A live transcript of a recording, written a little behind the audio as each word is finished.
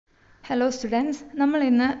Hello students, നമ്മൾ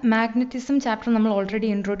ഇന്ന് magnetism chapter നമ്മൾ already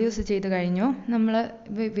introduce ചെയ്തു കഴിഞ്ഞു.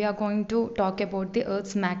 We are going to talk about the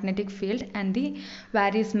Earth's magnetic field and the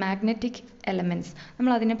various magnetic elements.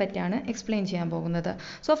 നമ്മൾ അതിനെ പറ്റിയാണ് explain ചെയ്യാൻ പോകുന്നത്.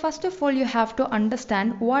 So first of all you have to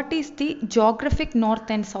understand what is the geographic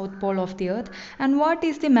north and south pole of the Earth and what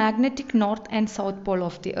is the magnetic north and south pole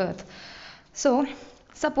of the Earth. So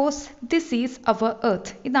suppose this is our Earth.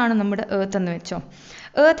 ഇതാണ് നമ്മുടെ Earth എന്ന് വെച്ചോ.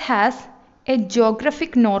 Earth has a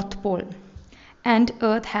geographic north pole and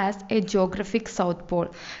Earth has a geographic south pole.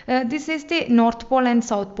 This is the north pole and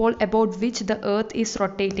south pole about which the Earth is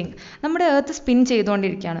rotating. നമ്മുടെ Earth spin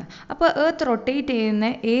ചെയ്തുകൊണ്ടിരിക്കുകയാണ്. അപ്പോൾ Earth rotate ചെയ്യുന്ന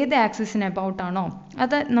ഏത് ആക്സിസിന് about ആണോ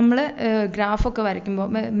അത് നമ്മൾ ഗ്രാഫൊക്കെ വരയ്ക്കുമ്പോൾ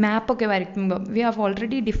മാപ്പൊക്കെ വരയ്ക്കുമ്പോൾ we have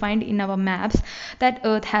already defined in our maps that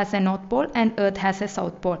Earth has a north pole and Earth has a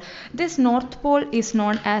south pole. This north pole is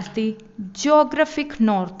known as the geographic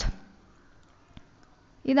north.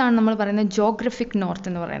 ഇതാണ് നമ്മൾ പറയുന്നത് geographic north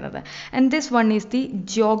എന്ന് പറയുന്നത്. And this one is the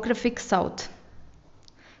geographic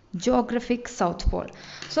south pole.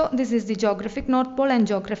 So this is the geographic north pole and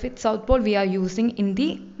geographic south pole we are using in the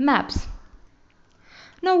maps.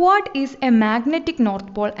 Now what is a magnetic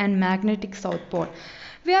north pole and magnetic south pole?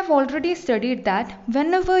 We have already studied that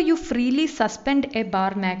whenever you freely suspend a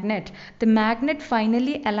bar magnet, the magnet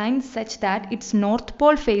finally aligns such that its north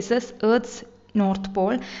pole faces Earth's north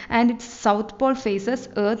pole and its south pole faces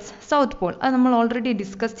Earth's south pole. അത് നമ്മൾ already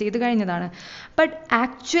discuss ചെയ്ത് കഴിഞ്ഞതാണ്. But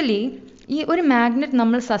actually ഈ ഒരു magnet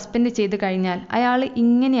നമ്മൾ suspend ചെയ്ത് കഴിഞ്ഞാൽ അയാൾ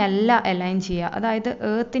ഇങ്ങനെയല്ല അലൈൻ ചെയ്യുക. അതായത്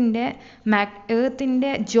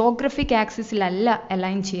എർത്തിൻ്റെ ജോഗ്രഫിക് ആക്സിസിലല്ല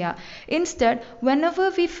അലൈൻ ചെയ്യുക. Instead whenever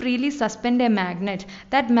we freely suspend a magnet,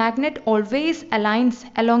 that magnet always aligns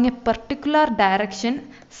along a particular direction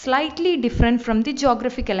slightly different from the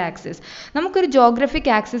geographical axis. നമുക്കൊരു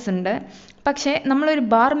ജോഗ്രഫിക് ആക്സിസ് ഉണ്ട്, പക്ഷേ നമ്മളൊരു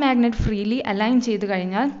ബാർ മാഗ്നറ്റ് ഫ്രീലി അലൈൻ ചെയ്ത്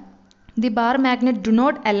കഴിഞ്ഞാൽ the bar magnet do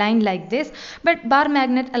not align like this, but bar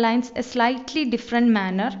magnet aligns a slightly different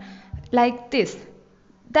manner like this.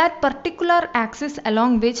 That particular axis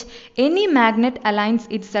along which any magnet aligns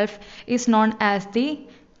itself is known as the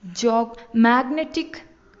magnetic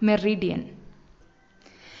meridian.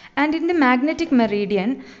 And in the magnetic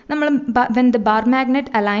meridian, when the bar magnet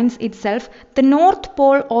aligns itself, the north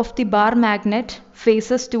pole of the bar magnet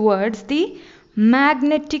faces towards the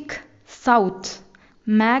magnetic south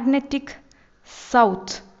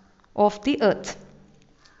of the Earth,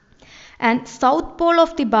 and south pole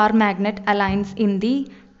of the bar magnet aligns in the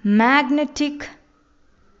magnetic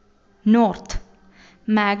north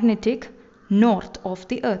of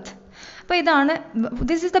the Earth.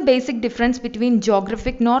 This is the basic difference between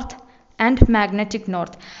geographic north and magnetic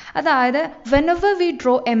north. അതായത് whenever we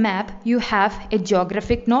draw a map, you have a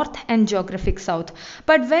geographic north and geographic south.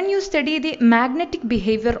 But when you study the magnetic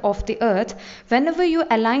behavior of the Earth, whenever you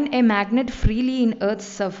align a magnet freely in Earth's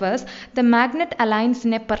surface, the magnet aligns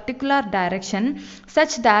in a particular direction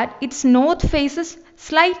such that its north faces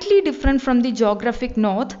slightly different from the geographic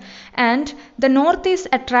north, and the north is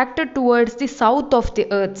attracted towards the south of the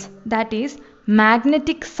Earth, that is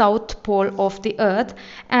magnetic south pole of the Earth,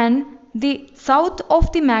 and the south of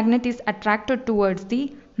the magnet is attracted towards the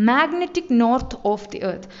magnetic north of the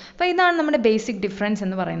Earth. അപ്പോൾ ഇതാണ് നമ്മുടെ basic difference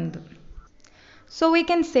എന്ന് പറയുന്നത്. So we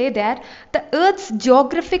can say that the Earth's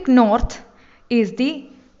geographic north is the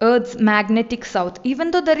Earth's magnetic south. Even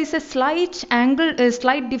though there is a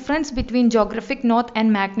slight difference between geographic north and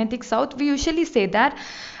magnetic south, we usually say that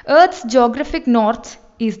Earth's geographic north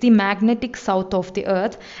is the magnetic south of the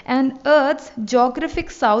Earth and Earth's geographic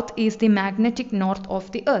south is the magnetic north of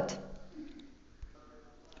the Earth.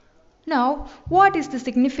 Now, what is the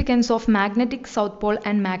significance of magnetic south pole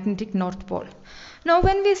and magnetic north pole? Now,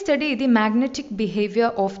 when we study the magnetic behavior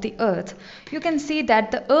of the Earth, you can see that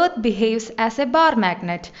the Earth behaves as a bar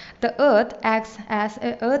magnet. The Earth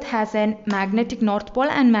has a magnetic north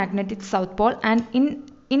pole and magnetic south pole, and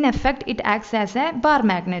in effect it acts as a bar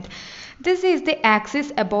magnet. This is the axis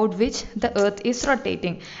about which the Earth is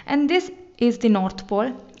rotating, and this is the north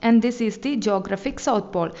pole and this is the geographic south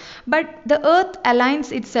pole. But the Earth aligns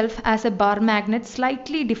itself as a bar magnet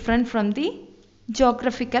slightly different from the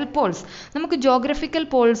geographical poles. നമുക്ക് geographical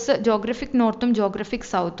poles geographic northും geographic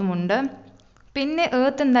southും ഉണ്ട്. പിന്നെ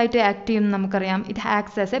earth എന്തായിട്ട് act ചെയ്യുമെന്ന് നമുക്കറിയാം, it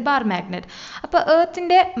acts as A bar magnet. അപ്പോൾ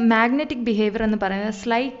എർത്തിൻ്റെ magnetic behaviour എന്ന് പറയുന്നത്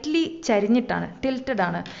slightly ചരിഞ്ഞിട്ടാണ്, tilted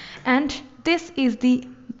ആണ്. And this is the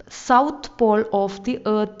south pole of the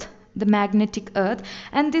Earth, the magnetic Earth,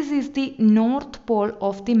 and this is the north pole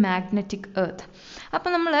of the magnetic Earth.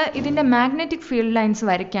 അപ്പോൾ നമ്മൾ ഇതിൻ്റെ magnetic field lines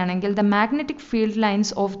വരയ്ക്കുകയാണെങ്കിൽ the magnetic field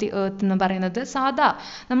lines of the earth എന്ന് പറയുന്നത് സാധാ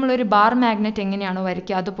നമ്മളൊരു bar magnet എങ്ങനെയാണോ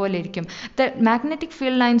വരയ്ക്കുക അതുപോലെ ഇരിക്കും. The magnetic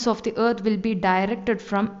field lines of the earth will be directed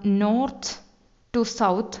from north to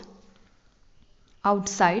south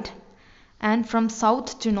outside, and from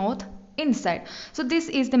south to north inside. So this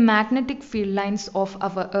is the magnetic field lines of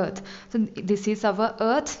our earth. So this is our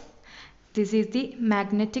earth. This is the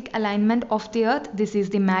magnetic alignment of the earth. This is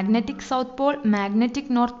the magnetic south pole, magnetic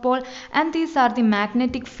north pole, and these are the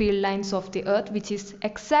magnetic field lines of the earth, which is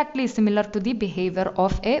exactly similar to the behavior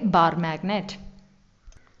of a bar magnet.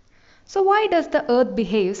 So why does the earth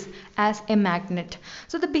behaves as a magnet?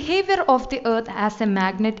 So the behavior of the earth as a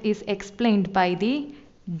magnet is explained by the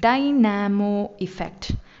dynamo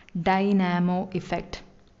effect. Dynamo effect.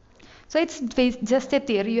 So it's just a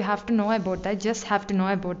theory, you have to know about that, just have to know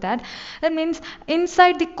about that. That means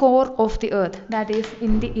inside the core of the earth, that is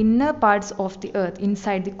in the inner parts of the earth,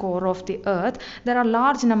 inside the core of the earth, there are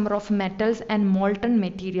large number of metals and molten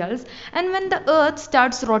materials. And when the earth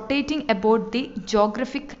starts rotating about the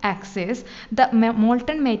geographic axis, the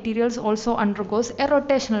molten materials also undergoes a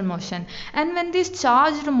rotational motion. And when these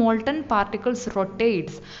charged molten particles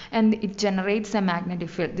rotates, and it generates a magnetic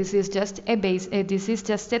field. This is just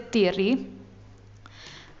a theory.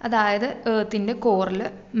 അതായത് എർത്തിൻ്റെ കോറിൽ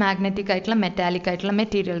magnetic ആയിട്ടുള്ള metallic ആയിട്ടുള്ള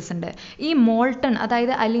materials ഉണ്ട്. ഈ molten,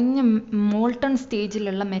 അതായത് അലിഞ്ഞ molten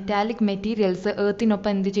സ്റ്റേജിലുള്ള metallic materials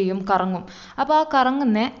എർത്തിനൊപ്പം എന്ത് ചെയ്യും? കറങ്ങും. അപ്പോൾ ആ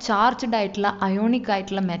കറങ്ങുന്ന ചാർജ്ഡ് ആയിട്ടുള്ള അയോണിക്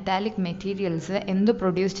ആയിട്ടുള്ള മെറ്റാലിക് മെറ്റീരിയൽസ് എന്ത്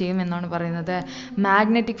പ്രൊഡ്യൂസ് ചെയ്യും എന്നാണ് പറയുന്നത്?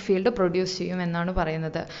 മാഗ്നറ്റിക് ഫീൽഡ് പ്രൊഡ്യൂസ് ചെയ്യും എന്നാണ്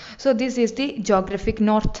പറയുന്നത്. So this is the geographic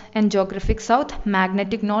north and geographic south,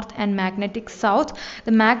 magnetic north and magnetic south,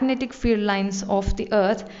 the magnetic field lines of the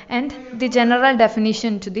earth and the general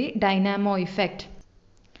definition to the dynamo effect.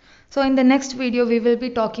 So in the next video we will be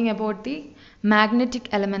talking about the magnetic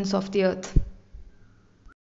elements of the earth.